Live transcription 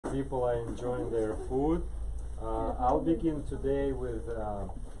people are enjoying their food. I'll begin today with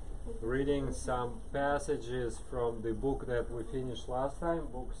reading some passages from the book that we finished last time,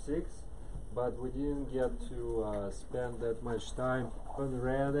 book 6, but we didn't get to spend that much time on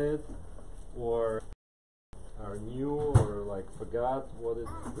read it, or are new, or like forgot what it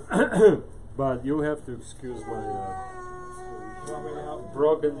but you have to excuse my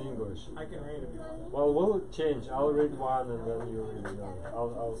broken English. I can read it. Well, we'll change. I'll read one and then you read another.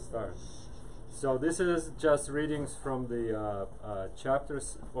 I'll start. So this is just readings from the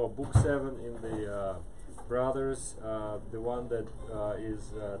chapters or book 7 in the Brothers, the one that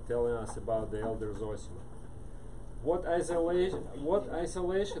is telling us about the elder Zosima. What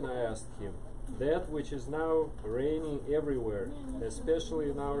isolation, I asked him, that which is now reigning everywhere, especially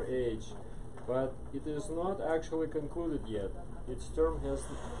in our age, but it is not actually concluded yet. Its term has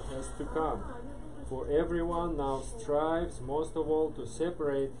to come. For everyone now strives most of all to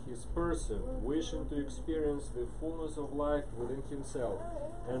separate his person, wishing to experience the fullness of life within himself.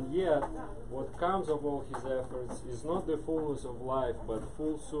 And yet, what comes of all his efforts is not the fullness of life, but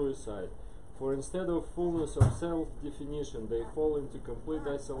full suicide. For instead of fullness of self-definition, they fall into complete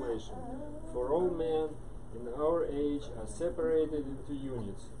isolation. For all men in our age are separated into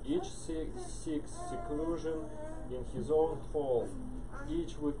units. Each seeks seclusion in his own hole.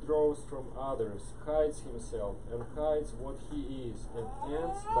 Each withdraws from others, hides himself, and hides what he is, and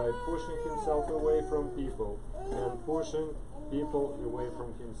ends by pushing himself away from people, and pushing people away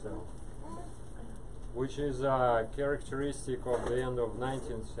from himself. Which is a characteristic of the end of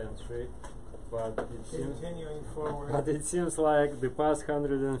 19th century. But Continuing forward. But it seems like the past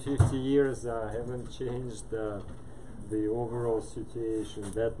 150 years haven't changed the overall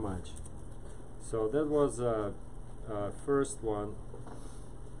situation that much. So that was first one.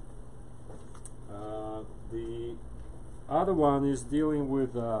 The other one is dealing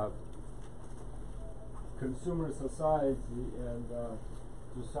with consumer society and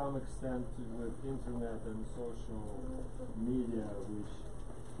to some extent with internet and social media, which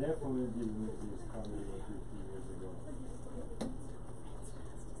definitely didn't exist 150 years ago.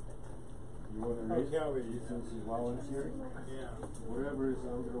 You want to read? Okay, I'll read it. Since you volunteer? Yeah. Whatever is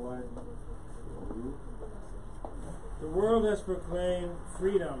underlined. The world has proclaimed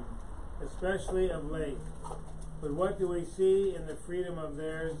freedom, especially of late. But what do we see in the freedom of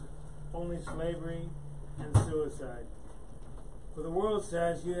theirs? Only slavery and suicide. For the world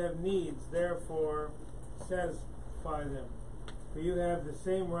says, you have needs, therefore satisfy them. For you have the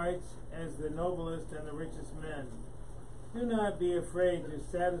same rights as the noblest and the richest men. Do not be afraid to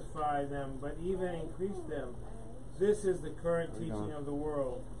satisfy them, but even increase them. This is the current teaching of the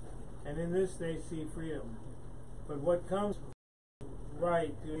world, and in this they see freedom. But what comes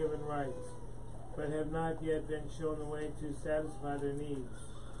right to given rights, but have not yet been shown the way to satisfy their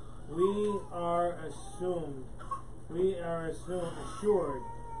needs. We are assured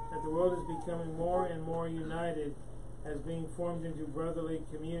that the world is becoming more and more united, as being formed into brotherly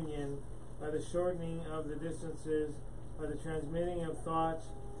communion by the shortening of the distances, by the transmitting of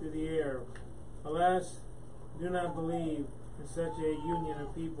thoughts through the air. Alas, do not believe in such a union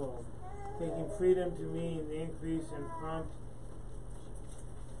of people, taking freedom to mean the increase and prompt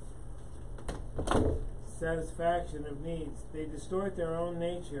satisfaction of needs. They distort their own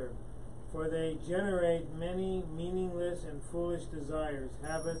nature, for they generate many meaningless and foolish desires,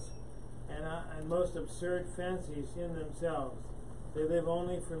 habits, and most absurd fancies in themselves. They live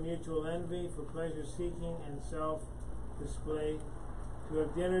only for mutual envy, for pleasure-seeking and self-display. To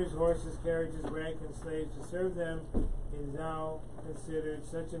have dinners, horses, carriages, rank, and slaves to serve them is now considered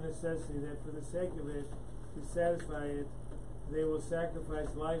such a necessity that for the sake of it, to satisfy it, they will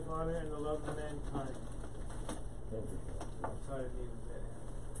sacrifice life, honor, and the love of mankind. Thank you. Sorry, I needed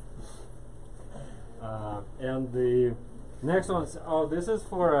that. And the next one, this is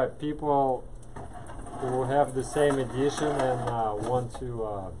for people who have the same edition and want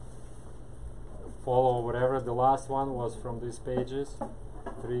to follow whatever. The last one was from these pages,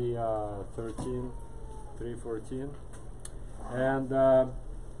 313, 314. And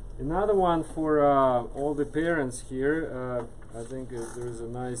another one for all the parents here. I think there is a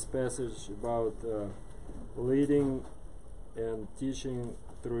nice passage about leading and teaching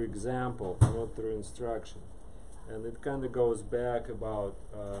through example, not through instruction. And it kind of goes back about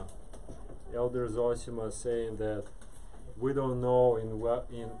Elder Zosima saying that we don't know in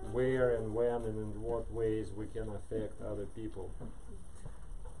where and when and in what ways we can affect other people.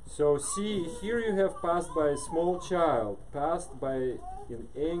 So see, here you have passed by a small child, passed by in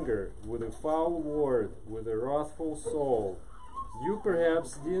anger, with a foul word, with a wrathful soul. You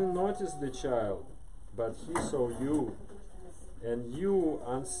perhaps didn't notice the child, but he saw you. and you,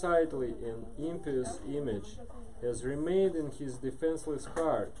 unsightly and impious image, has remained in his defenseless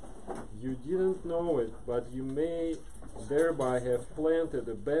heart. You didn't know it, but you may thereby have planted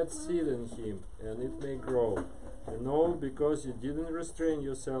a bad seed in him, and it may grow. And all because you didn't restrain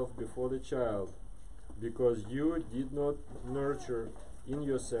yourself before the child, because you did not nurture in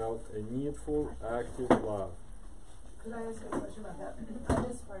yourself a needful, active love. Could I ask a question about that? I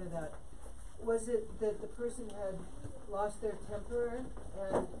missed part of that. Was it that the person had lost their temper,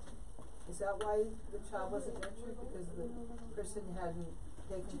 and is that why the child wasn't nurtured? Because the person hadn't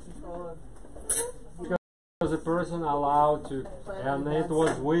taken control of... Because the person allowed to, and it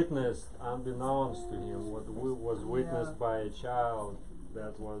was witnessed unbeknownst to him, what was witnessed by a child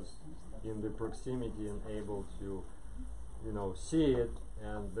that was in the proximity and able to, see it,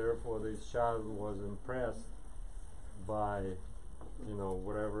 and therefore this child was impressed by,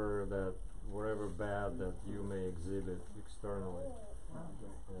 whatever bad that you may exhibit externally.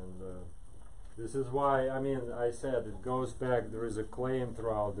 And this is why, I said it goes back, there is a claim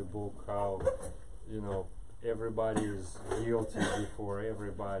throughout the book how, everybody is guilty before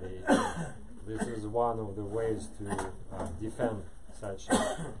everybody. This is one of the ways to defend such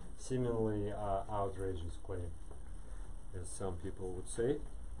a seemingly outrageous claim, as some people would say.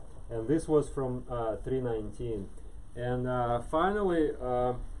 And this was from 319. And finally,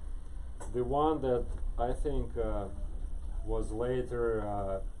 the one that I think was later,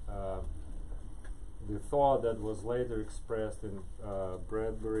 the thought that was later expressed in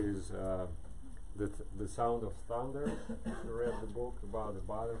Bradbury's The Sound of Thunder. You read the book about the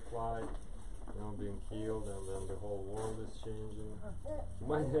butterfly, being healed, and then the whole world is changing. You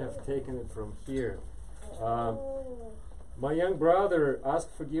might have taken it from here. My young brother,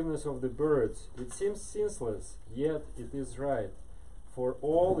 ask forgiveness of the birds. It seems senseless, yet it is right. For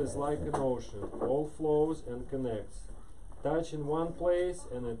all is like an ocean, all flows and connects. Touch in one place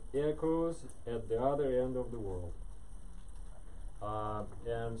and it echoes at the other end of the world.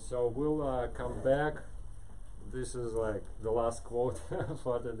 And so we'll come back. This is like the last quote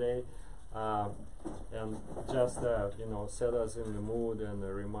for today. And just set us in the mood and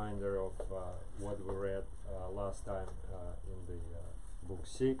a reminder of what we read last time in the book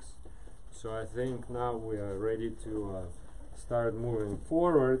 6. So I think now we are ready to start moving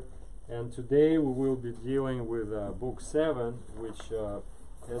forward, and today we will be dealing with book 7, which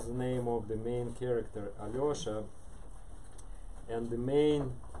has the name of the main character, Alyosha, and the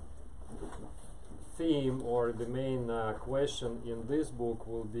main theme or the main question in this book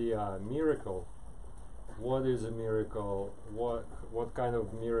will be a miracle. What is a miracle? What kind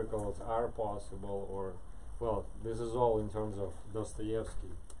of miracles are possible? Or, well, this is all in terms of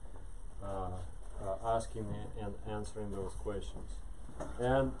Dostoevsky asking and answering those questions.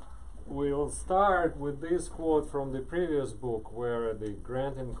 And we'll start with this quote from the previous book, where the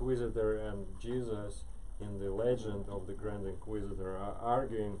Grand Inquisitor and Jesus, in the legend of the Grand Inquisitor, are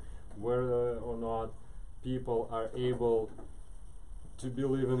arguing whether or not people are able to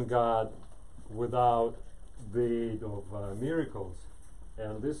believe in God without the aid of miracles.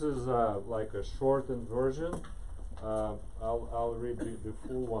 And this is like a shortened version. I'll read the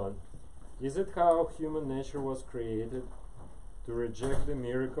full one. Is it how human nature was created to reject the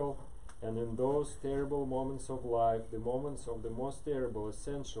miracle, and in those terrible moments of life, the moments of the most terrible,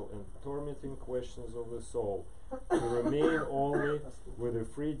 essential, and tormenting questions of the soul, to remain only with a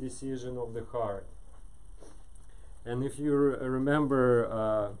free decision of the heart? And if you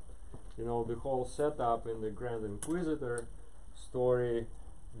remember, the whole setup in the Grand Inquisitor story,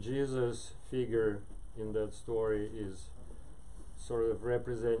 Jesus' figure in that story is sort of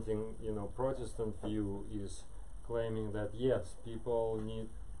representing, Protestant view, is claiming that yes, people need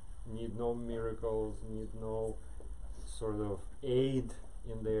no miracles, need no sort of aid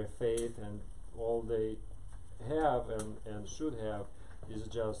in their faith, and all they have and should have is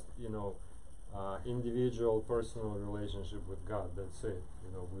just individual personal relationship with God. That's it,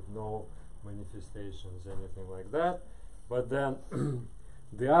 with no manifestations, anything like that. But then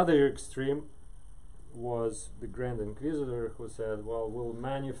the other extreme was the Grand Inquisitor, who said, well, we'll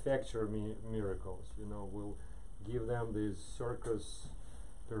manufacture miracles, we'll give them these circus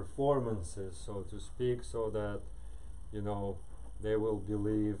performances, so to speak, so that they will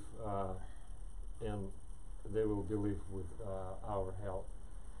believe, and they will believe with our help.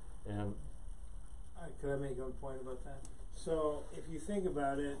 And could I make a point about that? So if you think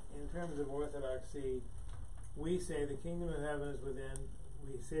about it in terms of orthodoxy, we say the kingdom of heaven is within.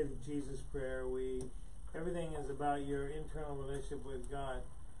 We say the Jesus prayer. Everything is about your internal relationship with God.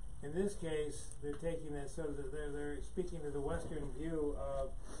 In this case, they're taking that, so that they're speaking to the Western view of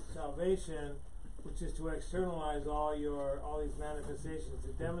salvation which is to externalize all these manifestations,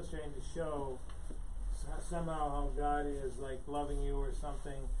 to demonstrate and to show somehow how God is like loving you or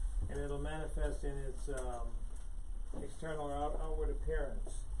something, and it'll manifest in its external or outward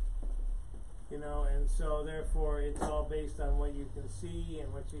appearance. And so therefore it's all based on what you can see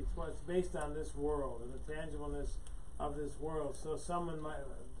and it's based on this world and the tangibleness of this world. So someone might,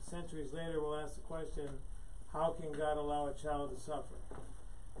 centuries later, will ask the question, how can God allow a child to suffer?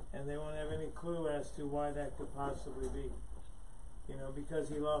 And they won't have any clue as to why that could possibly be. Because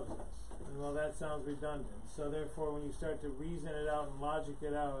he loves us. And well, that sounds redundant. So therefore, when you start to reason it out and logic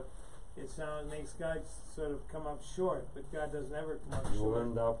it out, it makes God sort of come up short, but God doesn't ever come up short. You'll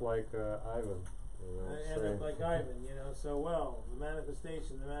end up like Ivan. End up like Ivan, So, the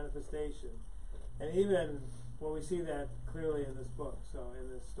manifestation. And even, we see that clearly in this book, so in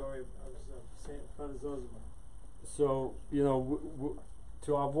the story of Father Zosima. So,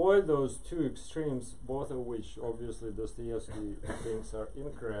 to avoid those two extremes, both of which obviously Dostoevsky thinks are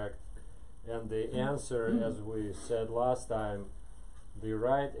incorrect, and the answer, as we said last time, the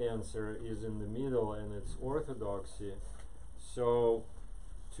right answer is in the middle, and it's orthodoxy. So,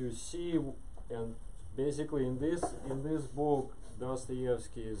 to see, and basically in this book,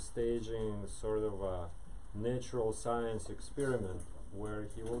 Dostoevsky is staging sort of a natural science experiment where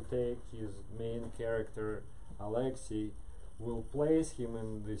he will take his main character, Alexei, will place him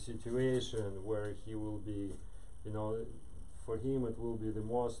in the situation where he will be, for him it will be the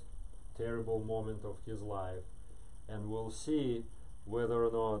most terrible moment of his life, and we'll see whether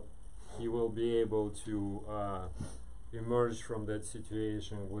or not he will be able to emerge from that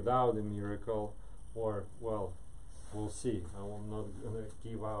situation without a miracle, or, we'll see. I'm not going to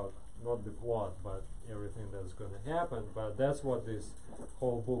give out, not the plot, but everything that's going to happen, but that's what this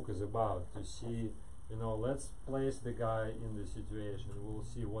whole book is about, to see, let's place the guy in the situation. We'll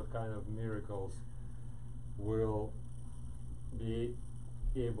see what kind of miracles will be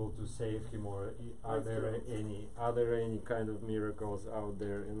able to save him, or are there any kind of miracles out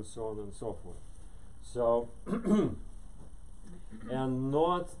there, and so on and so forth. So, and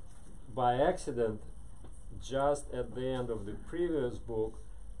not by accident, just at the end of the previous book,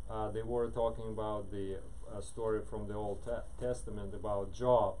 they were talking about the story from the Old Testament about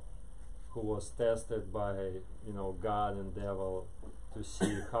Job, who was tested by God and devil to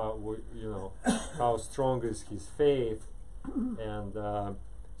see how strong is his faith, and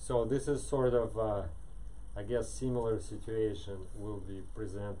so this is sort of I guess similar situation will be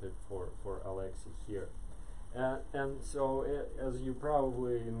presented for Alexei here, and so as you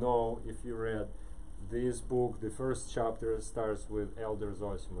probably know if you read this book, the first chapter starts with Elder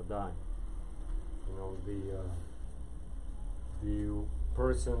Zosima dying. The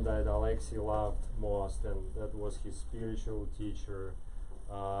person that Alexei loved most, and that was his spiritual teacher,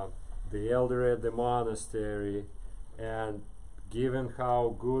 the elder at the monastery, and given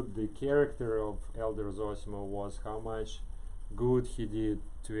how good the character of Elder Zosima was, how much good he did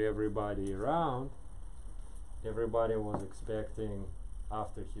to everybody around, everybody was expecting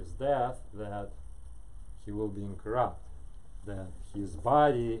after his death that he will be incorrupt, that his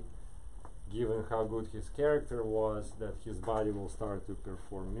body, given how good his character was, that his body will start to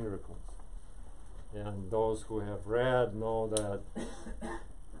perform miracles. And those who have read know that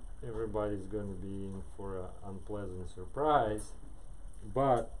everybody's going to be in for an unpleasant surprise,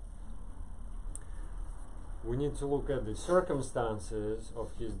 but we need to look at the circumstances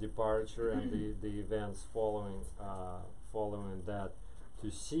of his departure and the events following that, to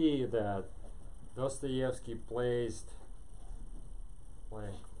see that Dostoevsky placed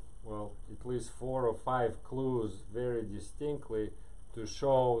at least 4 or 5 clues very distinctly to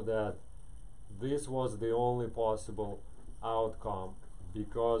show that this was the only possible outcome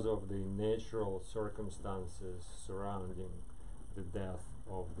because of the natural circumstances surrounding the death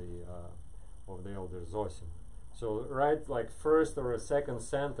of the elder Zosima. So first or a second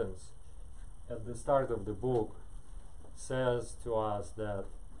sentence at the start of the book says to us that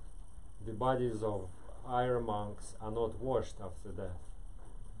the bodies of higher monks are not washed after death.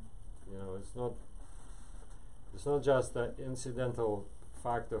 It's not just an incidental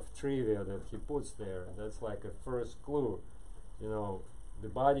fact of trivia that he puts there. That's like a first clue. The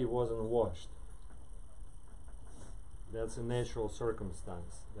body wasn't washed. That's a natural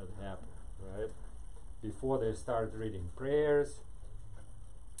circumstance that happened, right? Before they start reading prayers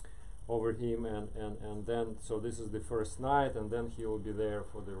over him, and then, so this is the first night, and then he will be there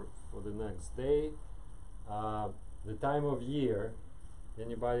for the next day. The time of year,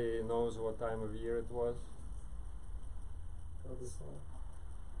 anybody knows what time of year it was?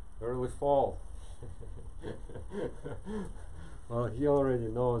 Early fall. Well, he already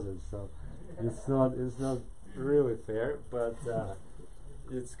knows it, so It's not really fair, but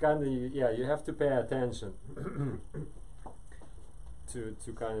it's kind of, you have to pay attention to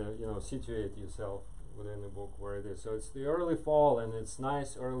kind of situate yourself within the book where it is. So it's the early fall, and it's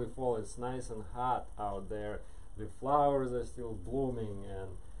nice early fall. It's nice and hot out there. The flowers are still blooming,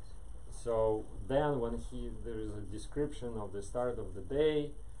 and so then when there is a description of the start of the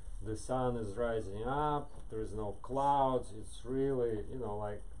day, the sun is rising up, there is no clouds, it's really,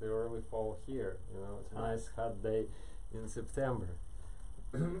 like the early fall here, it's a nice hot day in September.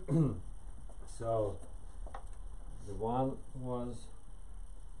 So the one was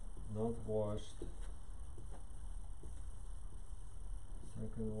not washed,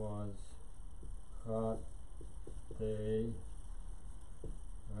 second was hot day,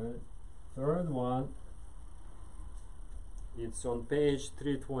 right? Third one, it's on page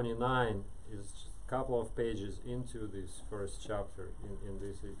 329, is a couple of pages into this first chapter in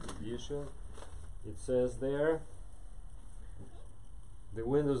this edition. It says there, the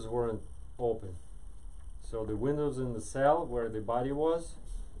windows weren't open. So the windows in the cell where the body was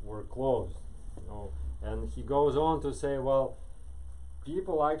were closed. And he goes on to say, well,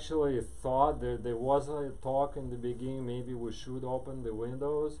 people actually thought that there was a talk in the beginning, maybe we should open the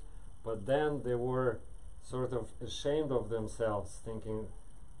windows, but then they were sort of ashamed of themselves, thinking,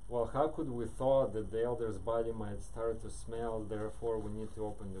 well, how could we thought that the elder's body might start to smell, therefore we need to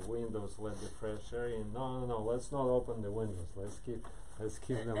open the windows, let the fresh air in. No, let's not open the windows, let's keep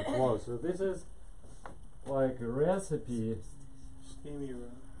them closed. So this is like a recipe. Steamy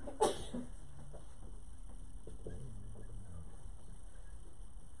room.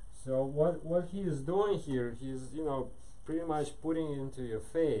 So what he is doing here, he's pretty much putting into your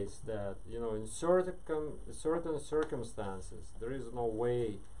face that in certain circumstances there is no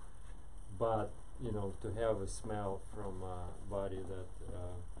way but to have a smell from a body that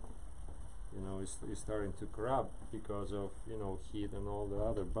is starting to corrupt because of heat and all the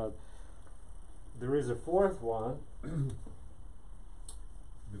other. But there is a fourth one.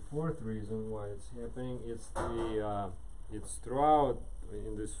 The fourth reason why it's happening, it's throughout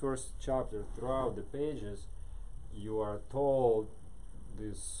in this first chapter, throughout the pages, you are told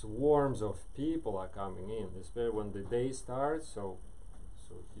these swarms of people are coming in, especially when the day starts. So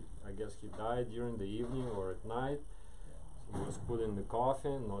I guess he died during the evening or at night. He was put in the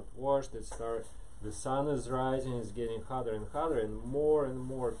coffin, not washed. The sun is rising, it's getting hotter and hotter, and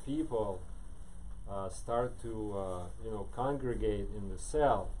more people start to congregate in the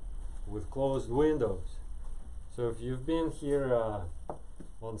cell with closed windows. So if you've been here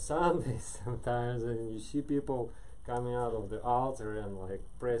on Sundays sometimes and you see people coming out of the altar and like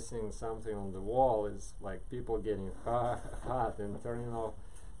pressing something on the wall, it's like people getting hot and turning off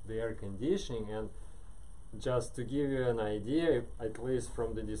the air conditioning. And just to give you an idea, at least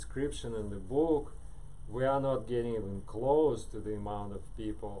from the description in the book, we are not getting even close to the amount of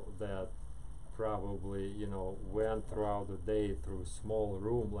people that probably went throughout the day through a small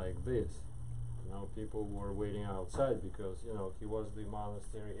room like this. People were waiting outside because he was the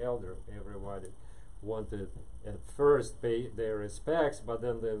monastery elder. Everybody wanted at first pay their respects, but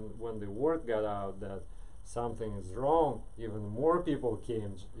then when the word got out that something is wrong, even more people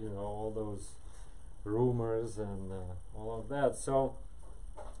came. All those rumors and all of that. So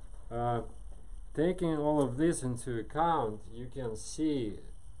taking all of this into account, you can see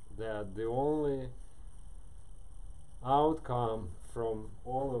that the only outcome from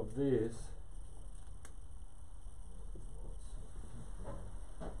all of this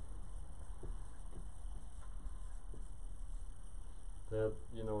that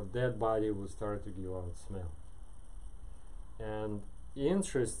dead body will start to give out smell. And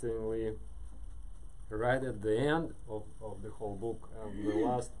interestingly, right at the end of the whole book, on the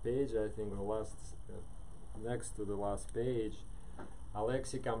last page, I think the last next to the last page,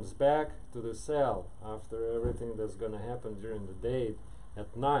 Alexei comes back to the cell after everything that's going to happen during the day.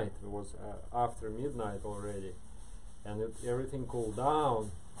 At night, it was after midnight already, and everything cooled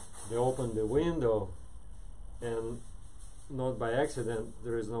down. They opened the window, and not by accident,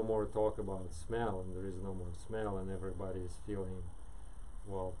 there is no more talk about smell, and there is no more smell, and everybody is feeling,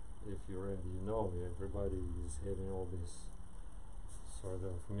 well, if you already know, everybody is having all these sort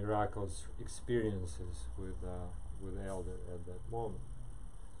of miraculous experiences with Elder at that moment.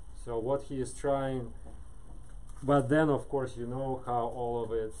 So what he is trying, but then of course how all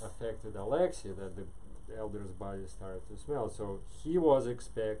of it affected Alexei, that the Elder's body started to smell. So he was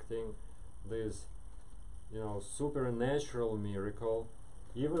expecting this supernatural miracle,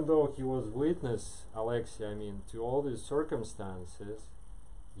 even though he was witness, Alexei, to all these circumstances,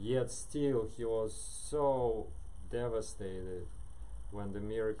 yet still he was so devastated when the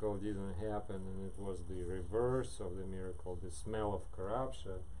miracle didn't happen, and it was the reverse of the miracle, the smell of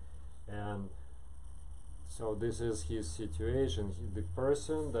corruption. And so this is his situation. The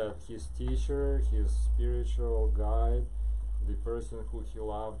person that his teacher, his spiritual guide, the person who he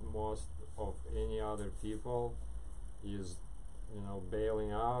loved most of any other people, is,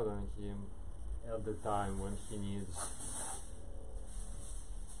 bailing out on him at the time when he needs,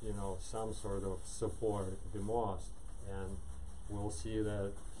 some sort of support the most. And we'll see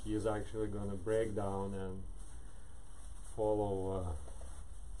that he is actually going to break down and follow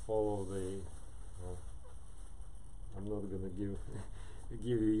the. I'm not going to give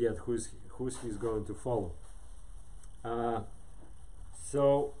you yet who's he's going to follow.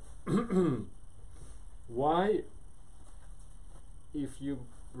 So why, if you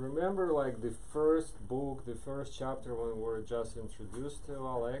remember, like the first book, the first chapter, when we were just introduced to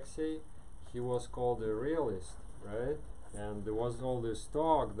Alexei, he was called a realist, right? And there was all this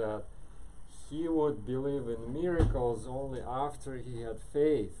talk that he would believe in miracles only after he had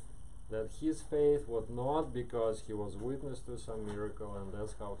faith, that his faith was not because he was witness to some miracle and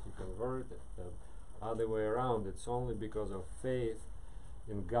that's how he converted, that other way around, it's only because of faith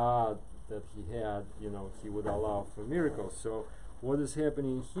in God that he had, he would allow for miracles. So what is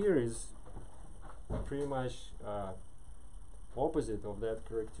happening here is pretty much opposite of that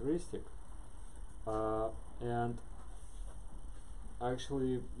characteristic. And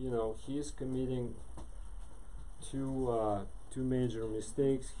actually, he's committing two major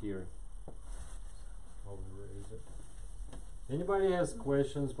mistakes here. Anybody has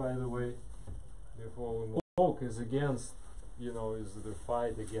questions, by the way, before we move? Book is against, is the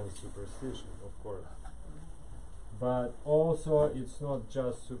fight against superstition, of course. But also, it's not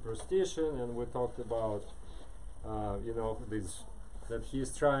just superstition, and we talked about, that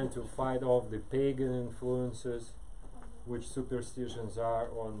he's trying to fight off the pagan influences, which superstitions are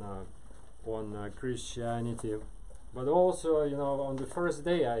on Christianity. But also, on the first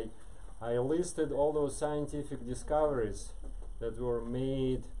day, I listed all those scientific discoveries that were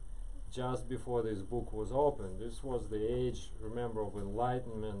made just before this book was opened. This was the age, remember, of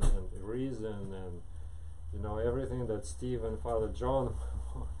enlightenment and reason and everything that Steve and Father John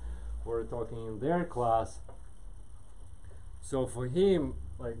were talking in their class. So for him,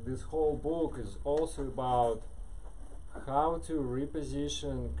 like, this whole book is also about how to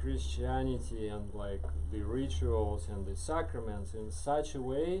reposition Christianity and like the rituals and the sacraments in such a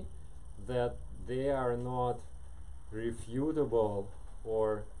way that they are not refutable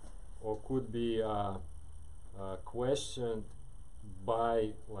or could be questioned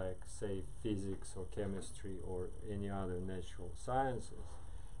by, like, say, physics or chemistry or any other natural sciences.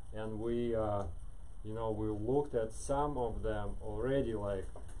 And we looked at some of them already, like,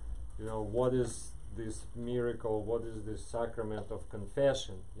 what is this miracle, what is this sacrament of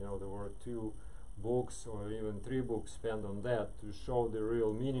confession? There were 2 books or even 3 books spent on that to show the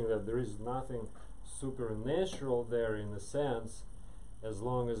real meaning, that there is nothing supernatural there in a sense, as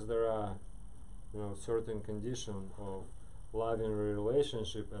long as there are certain condition of loving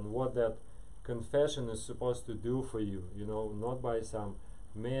relationship, and what that confession is supposed to do for you, not by some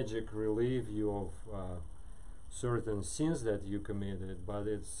magic relieve you of certain sins that you committed, but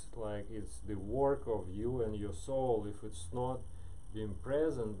it's like it's the work of you and your soul. If it's not being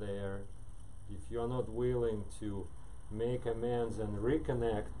present there, if you are not willing to make amends and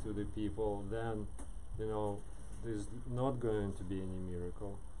reconnect to the people, then there's not going to be any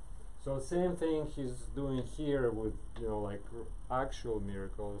miracle. So same thing he's doing here with like actual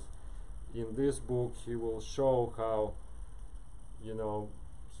miracles. In this book he will show how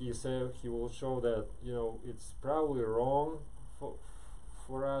he said he will show that it's probably wrong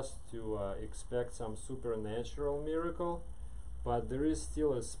for us to expect some supernatural miracle, but there is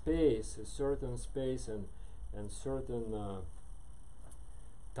still a certain space and certain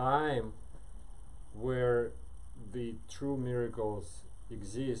time where the true miracles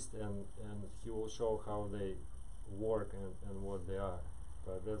exist, and he will show how they work and what they are.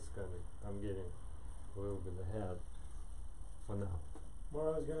 But that's I'm getting a little bit ahead for now.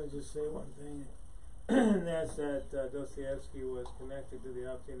 Well, I was going to just say one thing, and that's that Dostoevsky was connected to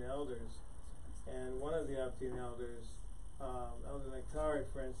the Optian elders, and one of the Optian elders, Elder Nektari,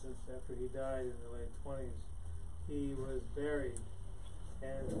 for instance, after he died in the late 20s, he was buried,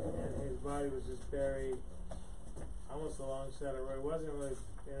 and his body was just buried almost alongside a road. It wasn't really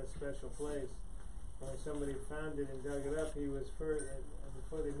in a special place. When somebody found it and dug it up, he was first,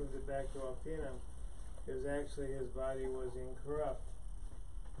 before they moved it back to Altina, it was actually, his body was incorrupt.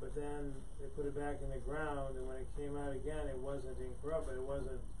 But then they put it back in the ground, and when it came out again, it wasn't incorrupt,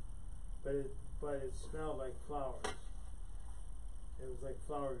 but it smelled like flowers. It was like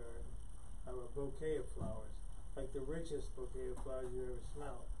flower garden, a bouquet of flowers, like the richest bouquet of flowers you ever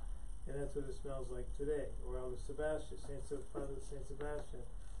smelled. And that's what it smells like today. Or Elder Sebastian, Father Saint Sebastian,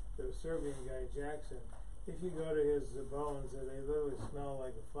 the Serbian guy Jackson. If you go to his bones, they literally smell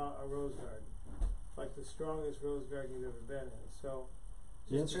like a rose garden, like the strongest rose garden you've ever been in. So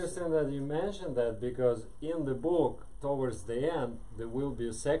interesting that you mentioned that, because in the book, towards the end, there will be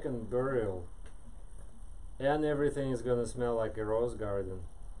a second burial, and everything is gonna smell like a rose garden,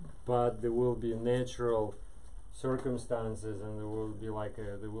 but there will be natural circumstances, and there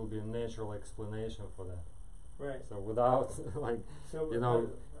will be a natural explanation for that. right. So without So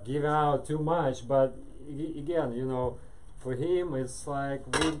giving out too much, but again, for him it's like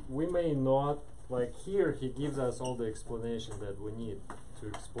we may not, like here he gives us all the explanation that we need to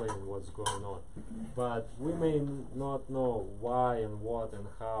explain what's going on, but we may not know why and what and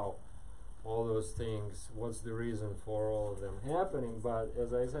how, all those things, what's the reason for all of them happening. But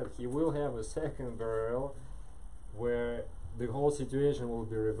as I said, he will have a second burial where the whole situation will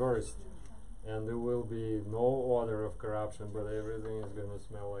be reversed, and there will be no odor of corruption, but everything is going to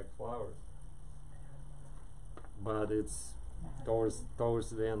smell like flowers. But it's towards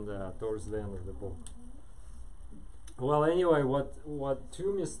the end of the book. Well, anyway, what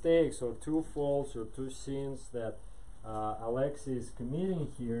two mistakes or two faults or two sins that Alexei is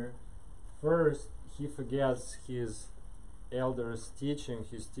committing here? First, he forgets his elders' teaching,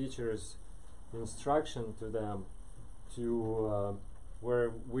 his teachers' instruction to them, to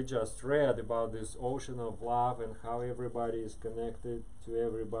where we just read about this ocean of love and how everybody is connected to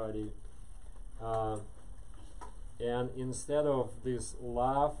everybody. And instead of this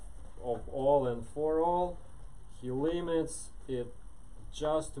love of all and for all, he limits it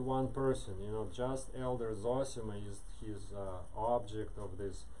just to one person. Just Elder Zosima is his object of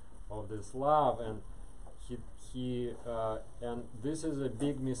this love, and he and this is a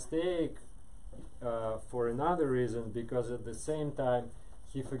big mistake for another reason, because at the same time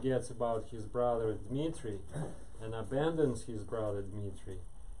he forgets about his brother Dmitri and abandons his brother Dmitri,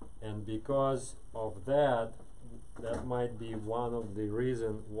 and because of that might be one of the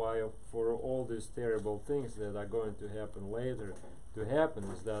reasons why, for all these terrible things that are going to happen later to happen,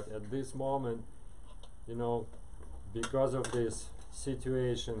 is that at this moment, because of this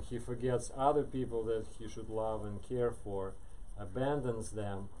situation, he forgets other people that he should love and care for, abandons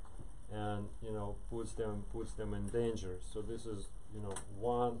them, and puts them in danger. So this is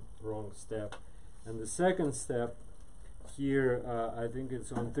one wrong step. And the second step here, I think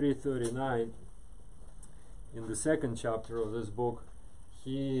it's on 339 in the second chapter of this book,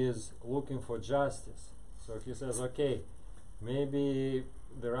 he is looking for justice. So he says, okay, maybe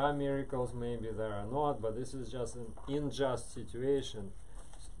there are miracles, maybe there are not, but this is just an unjust situation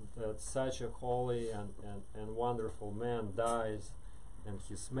that such a holy and wonderful man dies and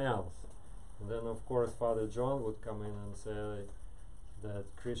he smells. And then of course Father John would come in and say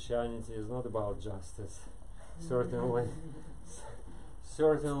that Christianity is not about justice.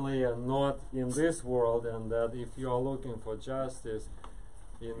 Certainly not in this world, and that if you are looking for justice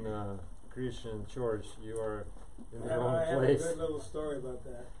in a Christian church, you are in the wrong place. I have a good little story about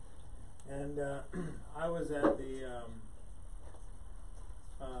that. And I was at the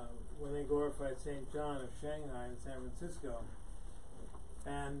when they glorified St. John of Shanghai in San Francisco,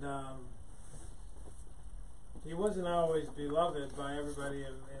 and he wasn't always beloved by everybody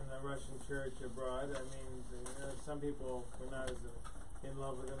in the Russian church abroad. I mean, some people were not as in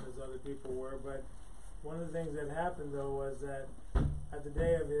love with him as other people were, but one of the things that happened though was that at the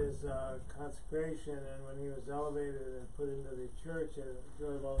day of his consecration, and when he was elevated and put into the church at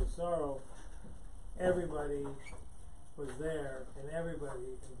Joy of Holy Sorrow, everybody was there, and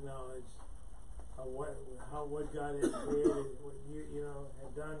everybody acknowledged what God had created, what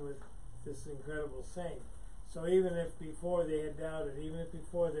had done with this incredible saint. So even if before they had doubted, even if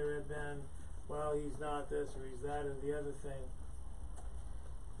before there had been, well, he's not this or he's that or the other thing,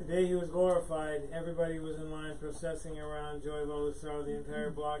 the day he was glorified, everybody was in line processing around Joy of Holy Sorrow, the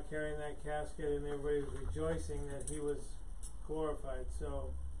entire block carrying that casket, and everybody was rejoicing that he was glorified.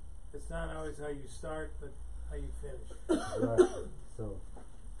 So it's not always how you start, but how you finish. Right. So,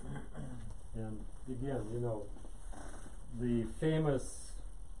 and again, the famous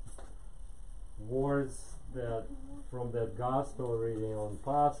words that from that gospel reading on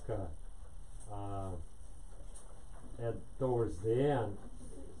Pascha, towards the end,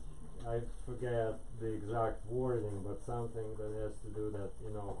 I forget the exact wording, but something that has to do that,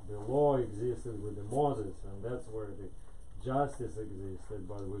 the law existed with the Moses, and that's where the justice existed,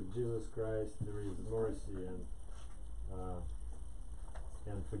 but with Jesus Christ there is mercy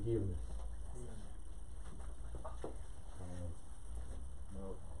and forgiveness.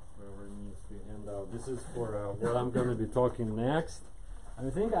 whoever needs the handout. This is for what I'm going to be talking next. I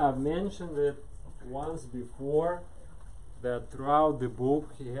think I've mentioned it once before, that throughout the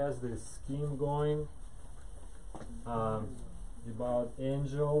book he has this scheme going about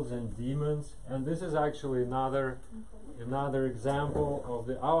angels and demons, and this is actually another example of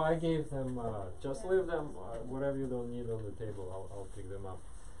the. Oh, I gave them. Just leave them. Whatever you don't need on the table, I'll pick them up.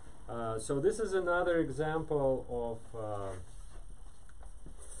 So this is another example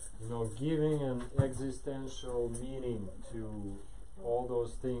of giving an existential meaning to all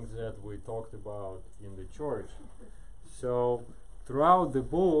those things that we talked about in the church. So throughout the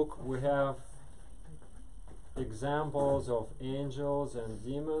book we have examples of angels and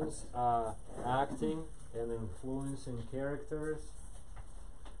demons acting and influencing characters,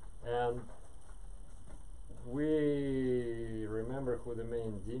 and we remember who the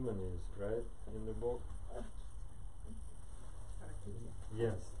main demon is, right, in the book?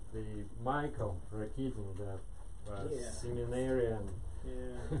 Yes, the Michael Rakitin, that seminarian,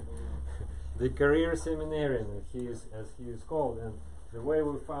 the career seminarian, as he is called. And the way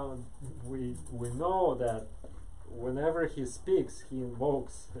we know that whenever he speaks, he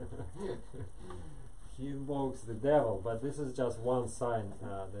invokes the devil. But this is just one sign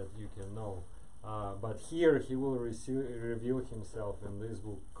that you can know. But here he will reveal himself in this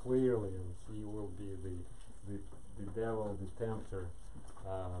book clearly, and he will be the devil, the tempter,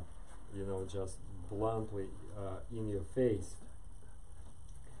 just bluntly in your face.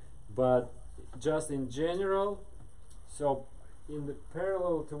 But just in general, so in the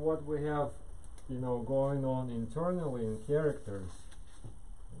parallel to what we have going on internally in characters,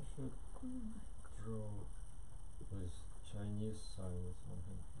 I should draw this Chinese sign or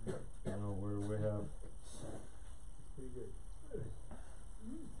something, where we have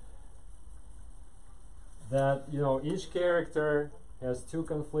that each character has two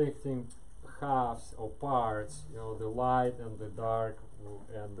conflicting halves or parts, the light and the dark,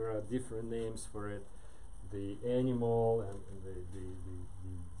 and there are different names for it, the animal and the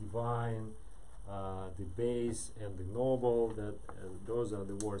divine, the base and the noble. That those are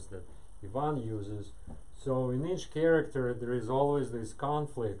the words that Ivan uses. So in each character there is always this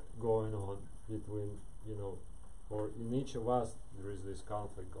conflict going on between, or in each of us there is this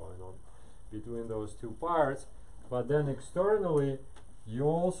conflict going on between those two parts. But then externally you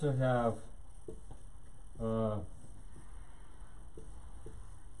also have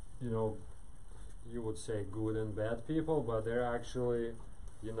you would say good and bad people, but they're actually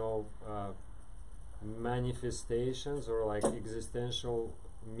manifestations or like existential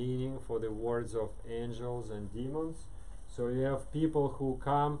meaning for the words of angels and demons. So you have people who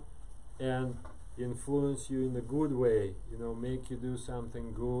come and influence you in a good way, make you do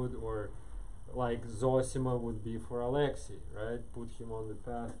something good, or like Zosima would be for Alexei, right? Put him on the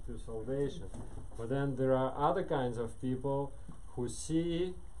path to salvation. But then there are other kinds of people who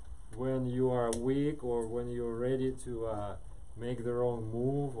see when you are weak, or when you're ready to make the wrong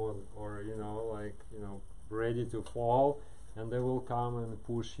move, or ready to fall, and they will come and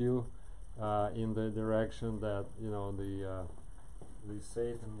push you in the direction that the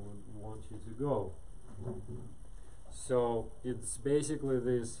Satan would want you to go. So it's basically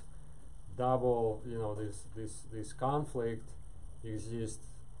this double, this conflict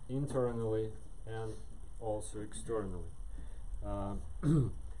exists internally and also externally.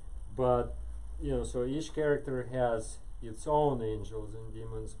 But so each character has its own angels and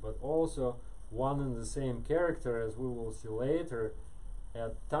demons, but also one and the same character, as we will see later,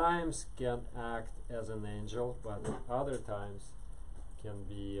 at times can act as an angel, but at other times can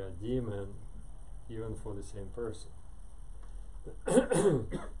be a demon, even for the same person.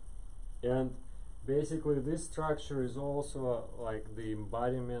 And basically this structure is also like the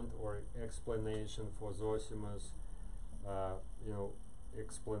embodiment or explanation for Zosima's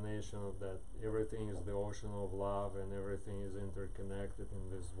explanation of that everything is the ocean of love and everything is interconnected in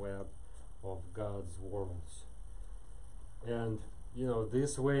this web of God's worlds. And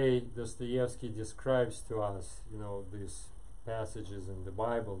this way Dostoevsky describes to us these passages in the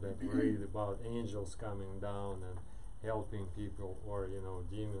Bible that we read about angels coming down and helping people, or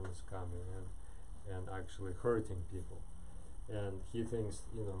demons coming and actually hurting people. And he thinks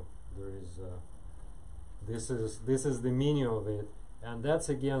there is this is the meaning of it. And that's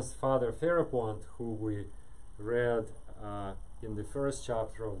against Father Ferapont, who we read in the first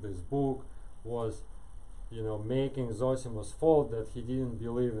chapter of this book, was making Zosima's fault that he didn't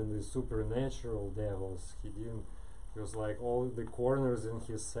believe in the supernatural devils. He was like, all the corners in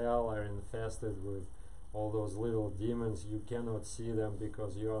his cell are infested with all those little demons. You cannot see them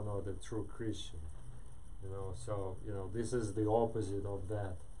because you are not a true Christian. So this is the opposite of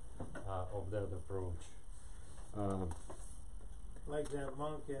that. of that approach. Like that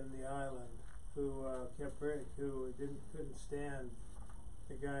monk in the island who couldn't stand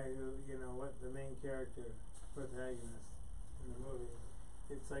the guy who, the main character, protagonist in the movie.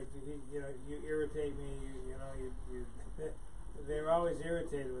 It's like you irritate me. They're always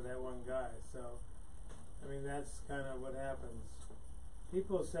irritated with that one guy. So, I mean, that's kind of what happens.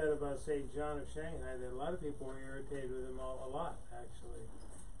 People said about St. John of Shanghai that a lot of people were irritated with him a lot, actually.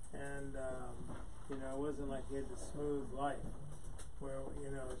 And, it wasn't like he had the smooth life where,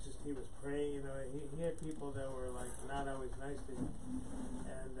 it's just he was praying, he had people that were like not always nice to him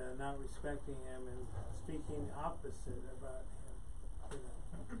and not respecting him and speaking opposite about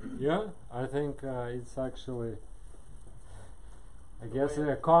him, Yeah, I think it's actually, I guess,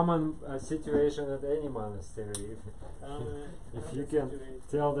 a common situation at any monastery. If you can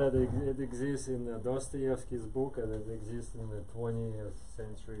tell that it exists in Dostoevsky's book and it exists in the 20th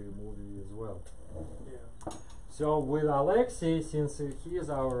century movie as well. Yeah. So with Alexei, since he is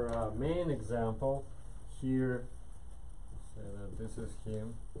our main example here, say that this is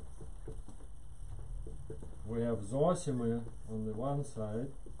him. We have Zosima on the one side,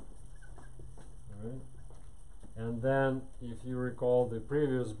 right? And then, if you recall the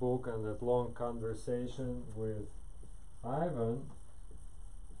previous book and that long conversation with Ivan,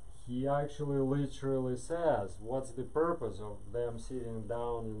 he actually literally says, what's the purpose of them sitting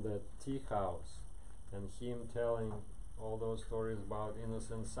down in that tea house? And him telling all those stories about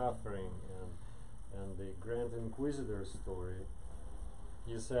innocent suffering and the Grand Inquisitor story.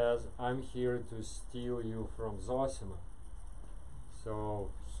 He says, I'm here to steal you from Zosima.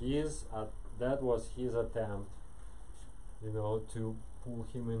 So that was his attempt, to pull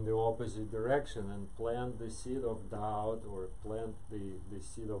him in the opposite direction and plant the seed of doubt, or plant the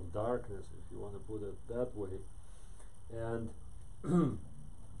seed of darkness, if you want to put it that way. And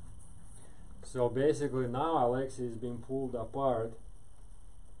so basically now Alexei is being pulled apart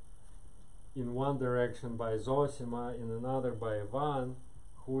in one direction by Zosima, in another by Ivan,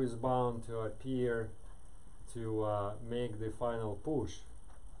 who is bound to appear to make the final push.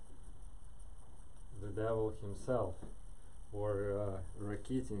 The devil himself, or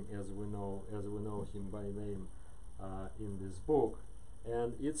Rakitin, as we know him by name in this book.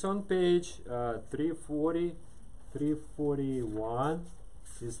 And it's on page 340, 341.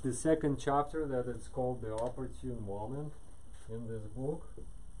 It's the second chapter that it's called The Opportune Moment in this book.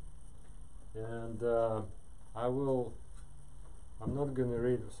 And I'm not going to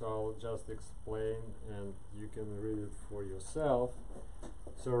read it, so I'll just explain and you can read it for yourself.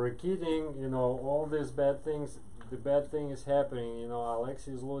 So Rakitin, all these bad things, the bad thing is happening,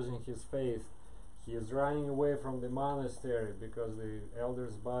 Alexei is losing his faith. He is running away from the monastery because the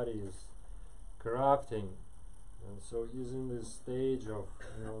elder's body is corrupting. And so he's in this stage of,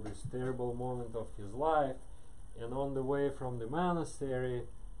 this terrible moment of his life. And on the way from the monastery,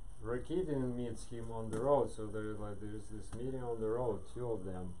 Rakitin meets him on the road. So there's this meeting on the road, two of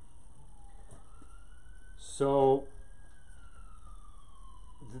them. So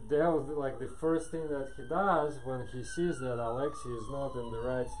that was the first thing that he does when he sees that Alexei is not in the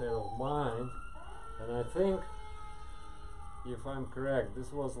right state of mind. And I think, if I'm correct,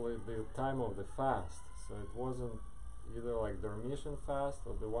 this was the time of the fast. So it wasn't either like the Dormition fast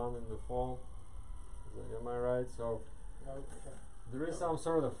or the one in the fall. Am I right? So there is some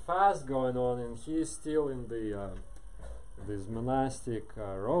sort of fast going on, and he's still in the this monastic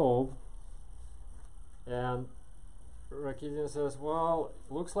robe. And Rakitin says, well,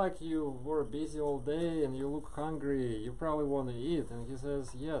 looks like you were busy all day and you look hungry. You probably want to eat. And he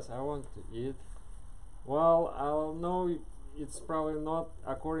says, yes, I want to eat. Well, I'll know it's probably not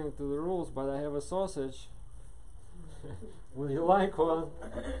according to the rules, but I have a sausage. Would you like one?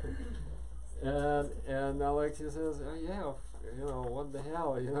 And Alexei says, oh yeah, what the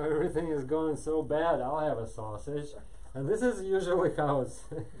hell? Everything is going so bad. I'll have a sausage. And this is usually how it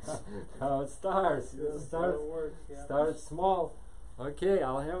starts. Start small. Okay,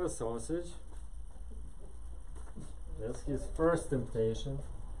 I'll have a sausage. That's his first temptation.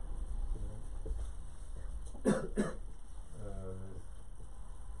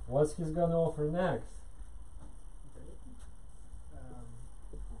 What's he's gonna offer next?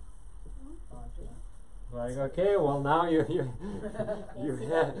 Like, okay, well now you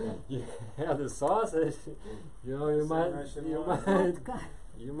had the sausage. You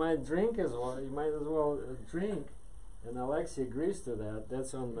might drink as well. You might as well drink. And Alexei agrees to that.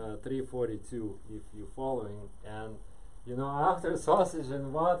 That's on 342 if you're following. And after sausage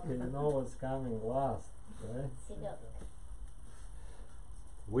and vodka, you know what's coming last, right?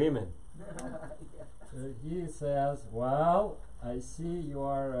 Women. He says, well, I see you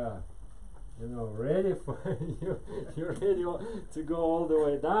are, ready for you're ready to go all the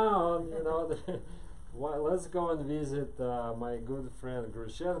way down. Well, let's go and visit my good friend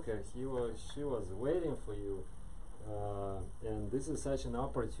Grushenka. She was waiting for you, and this is such an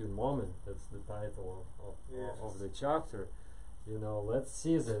opportune moment. That's the title of the chapter. Let's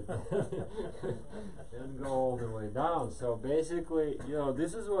seize it and go all the way down. So basically,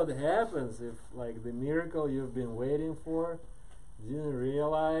 this is what happens if, like, the miracle you've been waiting for, you didn't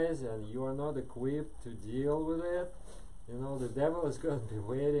realize, and you are not equipped to deal with it. The devil is going to be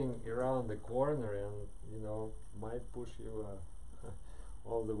waiting around the corner and, might push you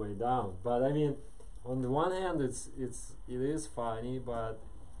all the way down. But I mean, on the one hand, it is funny, but,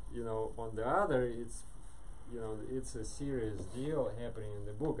 on the other, it's a serious deal happening in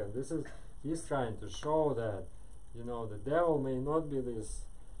the book. And he's trying to show that, the devil may not be this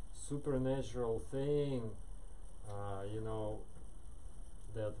supernatural thing,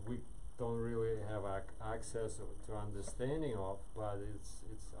 that we don't really have access to understanding of, but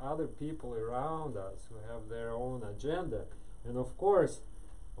it's other people around us who have their own agenda. And of course,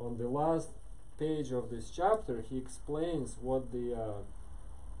 on the last page of this chapter, he explains what's the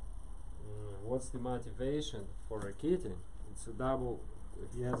motivation for Rakitin.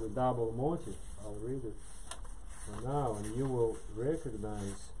 He has a double motive. I'll read it for now, and you will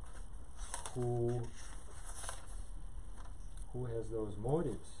recognize who has those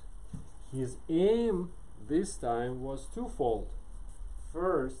motives. His aim this time was twofold.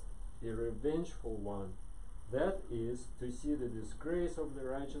 First, a revengeful one, that is, to see the disgrace of the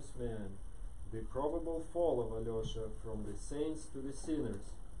righteous man, the probable fall of Alyosha from the saints to the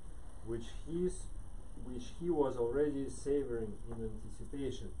sinners, which he was already savoring in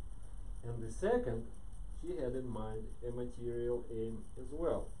anticipation. And the second, he had in mind a material aim as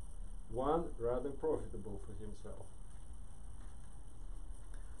well, one rather profitable for himself.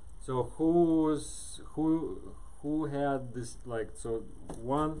 So who had this,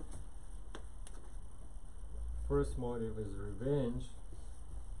 one first motive is revenge,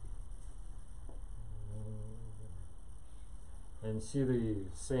 and see the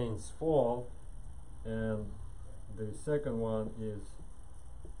saints fall, and the second one is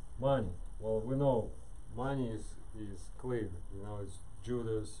money. Well, we know money is clear, it's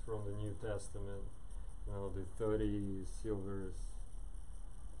Judas from the New Testament, the 30 silvers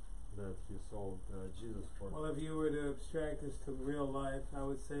that he sold Jesus for. Well, if you were to abstract this to real life, I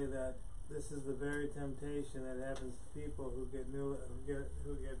would say that this is the very temptation that happens to people who get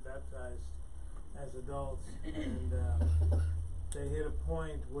baptized as adults, and they hit a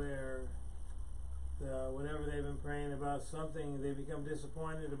point where whenever they've been praying about something, they become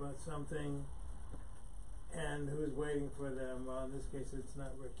disappointed about something, and who's waiting for them? Well, in this case, it's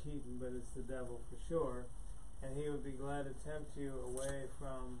not Rakitin, but it's the devil for sure, and he would be glad to tempt you away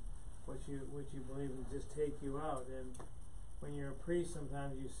from what you believe and just take you out. And when you're a priest,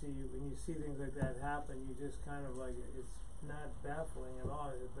 sometimes when you see things like that happen, you just kind of like, it's not baffling at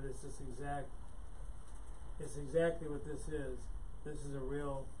all, but it's exactly what this is. This is a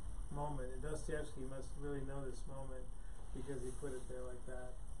real moment, and Dostoevsky must really know this moment because he put it there like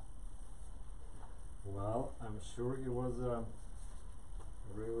that. Well, I'm sure he was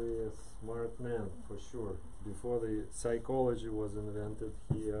really a smart man, for sure. Before the psychology was invented,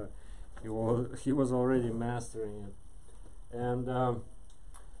 he was already mastering it. And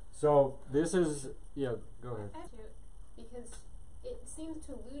so this is, go ahead. Because it seems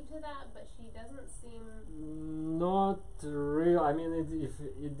to allude to that, but she doesn't seem... Not real. I mean,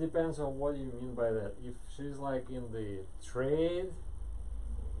 it depends on what you mean by that. If she's like in the trade,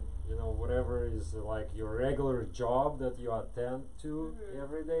 whatever is like your regular job that you attend to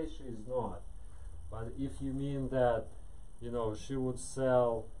every day, she's not. But if you mean that, she would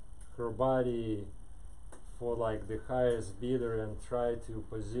sell her body for like the highest bidder and try to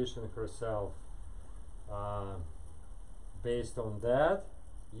position herself based on that,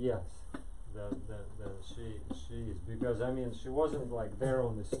 yes, then she is, because I mean she wasn't like there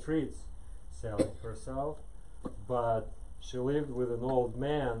on the streets selling herself, but she lived with an old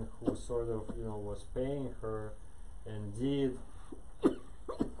man who sort of was paying her and did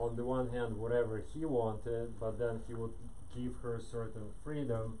on the one hand whatever he wanted, but then he would give her certain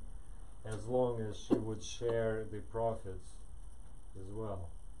freedom as long as she would share the profits as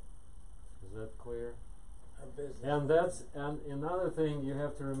well. Is that clear? And another thing you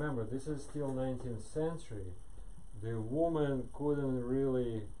have to remember, this is still 19th century. The woman couldn't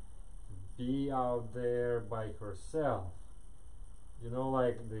really be out there by herself.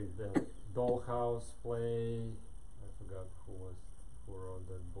 Like the Dollhouse play, I forgot who wrote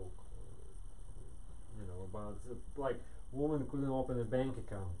that book, about like woman couldn't open a bank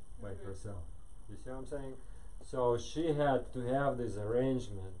account by herself. You see what I'm saying? So she had to have this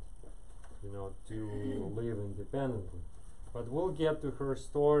arrangement, you know, to live independently. But we'll get to her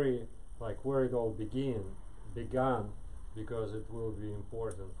story, like where it all began, because it will be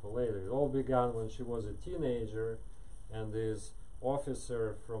important for later. It all began when she was a teenager, and this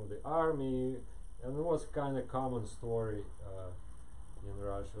officer from the army, and it was kind of common story in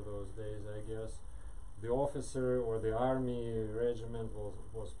Russia those days, I guess. The officer or the army regiment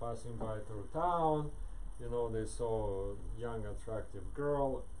was passing by through town. You know, they saw a young, attractive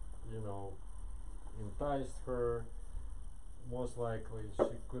girl, you know, enticed her. Most likely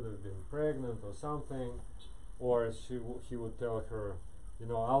she could have been pregnant or something, or he would tell her, you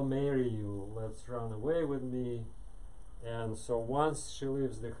know, I'll marry you, let's run away with me. And so once she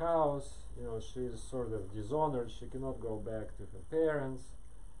leaves the house, you know, she's sort of dishonored, she cannot go back to her parents.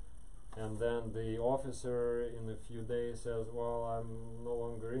 And then the officer in a few days says, well, I'm no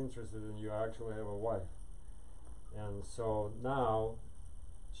longer interested in you, I actually have a wife. And so now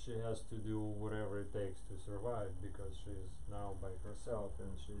she has to do whatever it takes to survive, because she's now by herself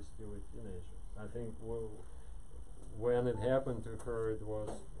and she's still a teenager. I think when it happened to her, it was,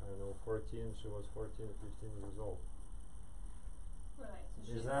 I don't know, 14, she was 14, 15 years old. Right.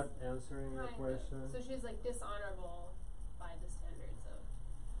 So Is that answering your question? So she's like dishonorable by the standards of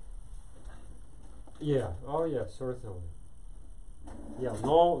the time. Yeah, oh yeah, certainly. Yeah,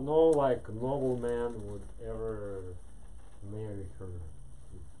 no like noble man would ever marry her,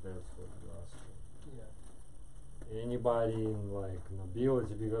 if that's what you ask. Yeah. Anybody in like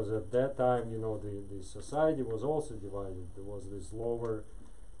nobility, because at that time, you know, the society was also divided. There was this lower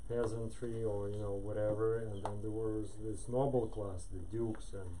peasantry, or you know, whatever, and then there was this noble class, the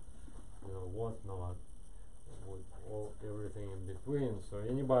dukes and you know whatnot, with everything in between. So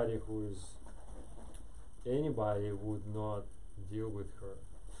anybody would not deal with her.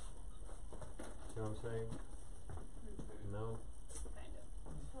 See what I'm saying? No? Kind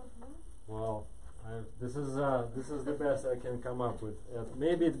of. Well, this is the best I can come up with.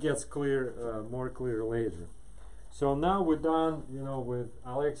 Maybe it gets more clear later. So now we're done, you know, with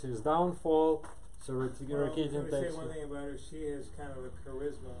Alexei's downfall. So Rakitin Let me say takes. one thing about her. She has kind of a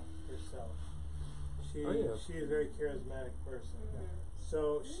charisma herself. She is a very charismatic person.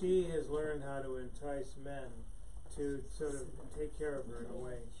 So she has learned how to entice men to sort of take care of her in a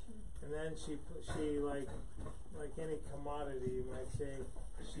way. And then she like any commodity, you might say,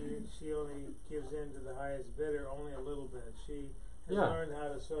 she only gives in to the highest bidder only a little bit. She has learned how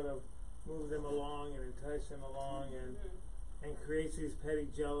to sort of move them along and entice them along, and creates these petty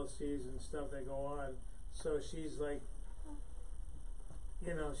jealousies and stuff that go on. So she's like,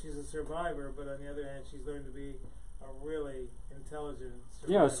 you know, she's a survivor, but on the other hand, she's learned to be a really intelligent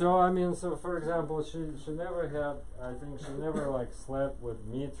survivor. Yeah, so I mean, so for example, she never had, I think she never like slept with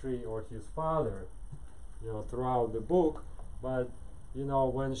Dmitri or his father, you know, throughout the book, but you know,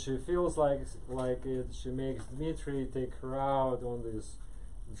 when she feels like it, she makes Dmitri take her out on this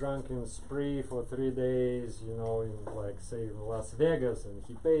drunken spree for 3 days, you know, in like say Las Vegas, and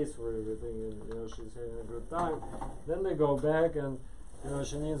he pays for everything, and you know, she's having a good time. Then they go back, and you know,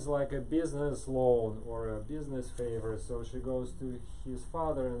 she needs like a business loan or a business favor, so she goes to his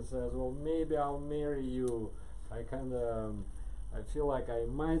father and says, well, maybe I'll marry you. I feel like I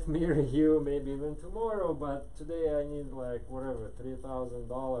might marry you maybe even tomorrow, but today I need like whatever,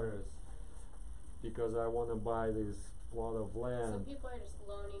 $3,000 because I want to buy this plot of land. So people are just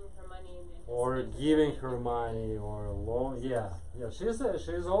loaning her money Or giving her money, or a loan. Yeah. She's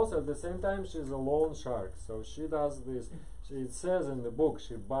also at the same time she's a loan shark. So she does this. It says in the book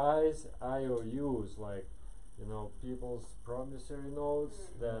she buys IOUs, like, you know, people's promissory notes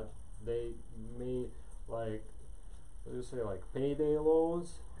that they may, like, what do you say, like payday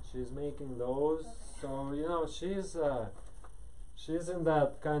loans. She's making those. So you know, she's in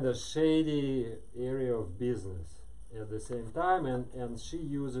that kind of shady area of business at the same time, and she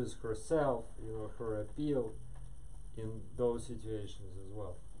uses herself, you know, her appeal in those situations as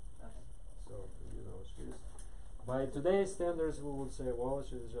well. So, you know, she's, by today's standards, we would say, well,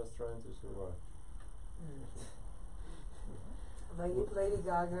 she's just trying to survive. Lady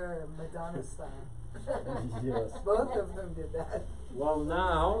Gaga and Madonna style. Yes. Both of them did that. Well,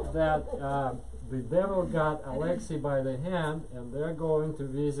 now that the devil got Alexei by the hand, and they're going to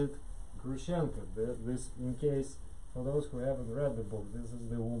visit Grushenko. This, in case, for those who haven't read the book, this is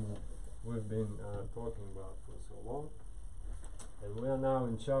the woman we've been talking about for so long. And we are now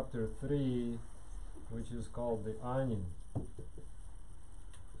in chapter 3, which is called the Anin,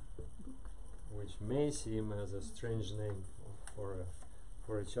 which may seem as a strange name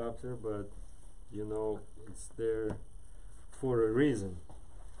for a chapter, but you know, it's there for a reason.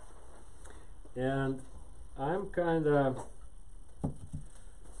 And I'm kind of,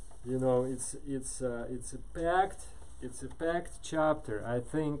 you know, it's a packed chapter. I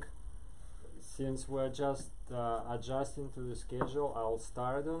think since we're just adjusting to the schedule, I'll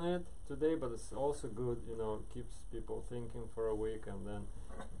start on it today. But it's also good, you know, keeps people thinking for a week, and then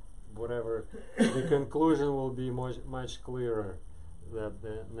whatever the conclusion will be much clearer that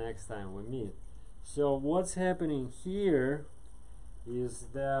the next time we meet. So what's happening here is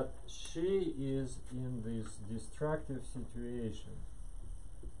that she is in this destructive situation.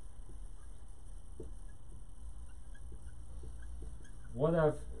 What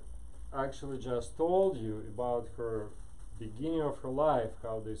I've actually just told you about her beginning of her life,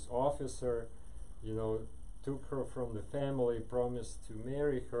 how this officer, you know, took her from the family, promised to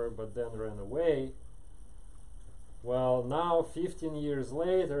marry her, but then ran away. Well, now 15 years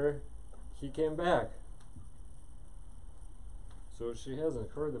later, he came back. So she hasn't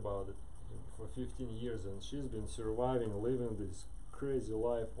heard about it for 15 years, and she's been surviving, living this crazy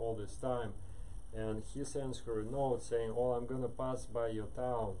life all this time. And he sends her a note saying, "Oh, I'm gonna pass by your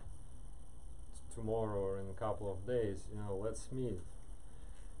town tomorrow or in a couple of days, you know, let's meet."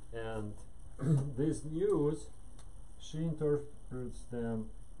 And this news, she interprets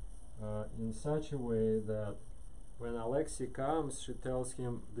them in such a way that when Alexei comes, she tells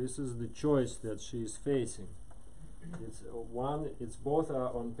him this is the choice that she is facing. It's both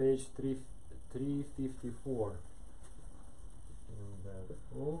on page 354 in that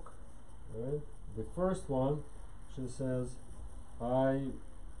book, right? The first one, she says, I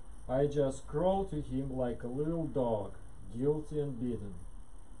just crawl to him like a little dog, guilty and beaten.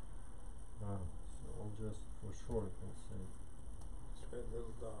 So I'll just, for short, I'll say, Straight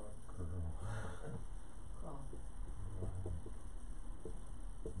little dog.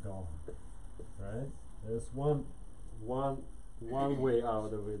 Dog, right? There's one way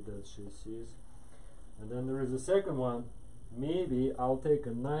out of it that she sees, and then there is a second one. Maybe I'll take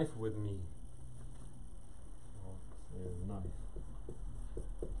a knife with me. Knife.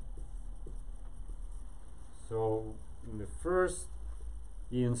 So in the first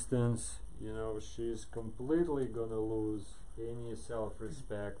instance, you know, she's completely gonna lose any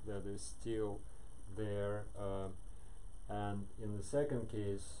self-respect that is still there, and in the second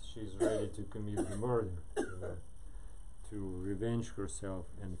case, she's ready to commit the murder, to revenge herself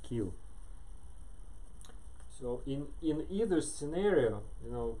and kill. So in either scenario,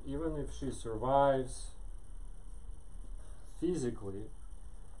 you know, even if she survives physically,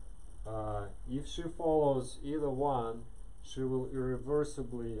 if she follows either one, she will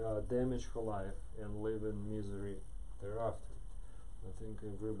irreversibly damage her life and live in misery thereafter. I think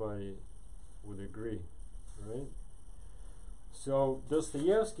everybody would agree, right? So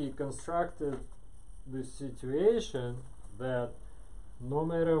Dostoevsky constructed this situation that no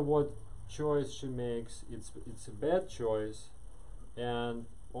matter what choice she makes, it's a bad choice, and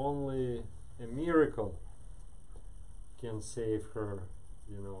only a miracle can save her,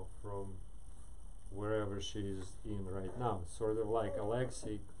 you know, from wherever she is in right now. Sort of like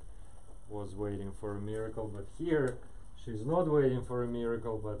Alexei was waiting for a miracle, but here she's not waiting for a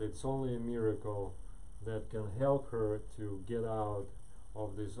miracle, but it's only a miracle that can help her to get out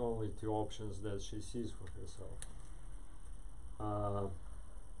of these only two options that she sees for herself.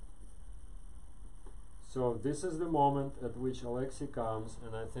 So this is the moment at which Alexei comes,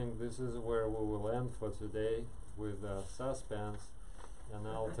 and I think this is where we will end for today with suspense, and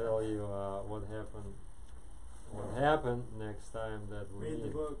I'll tell you what happened next time that we Read meet. the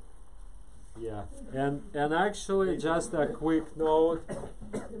book. Yeah, and actually, just a quick note,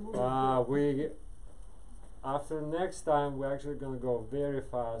 after next time we're actually gonna go very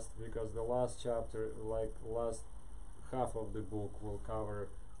fast, because the last chapter, like last half of the book, will cover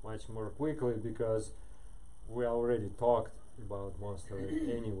much more quickly, because we already talked about most of it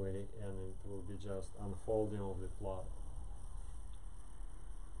anyway, and it will be just unfolding of the plot.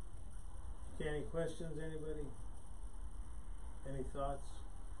 Okay, any questions, anybody? Any thoughts?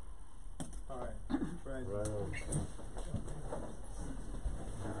 Alright, right. Right on.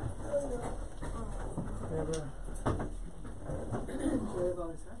 Deborah?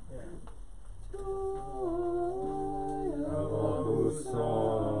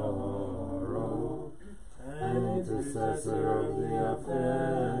 Sorrow, intercessor of the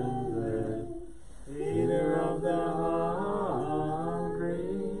offended, leader of the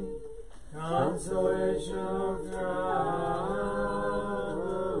hungry, consolation of travelers,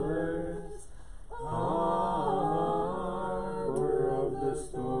 harbor of the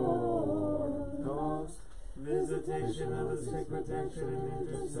storm tossed, visitation of the sick, protection and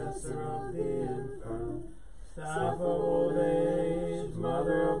intercessor of the infirm, Staff of old age,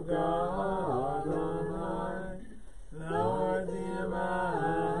 Mother of God on high, Thou art the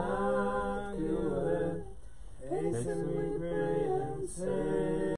Immaculate. Hasten we pray and say,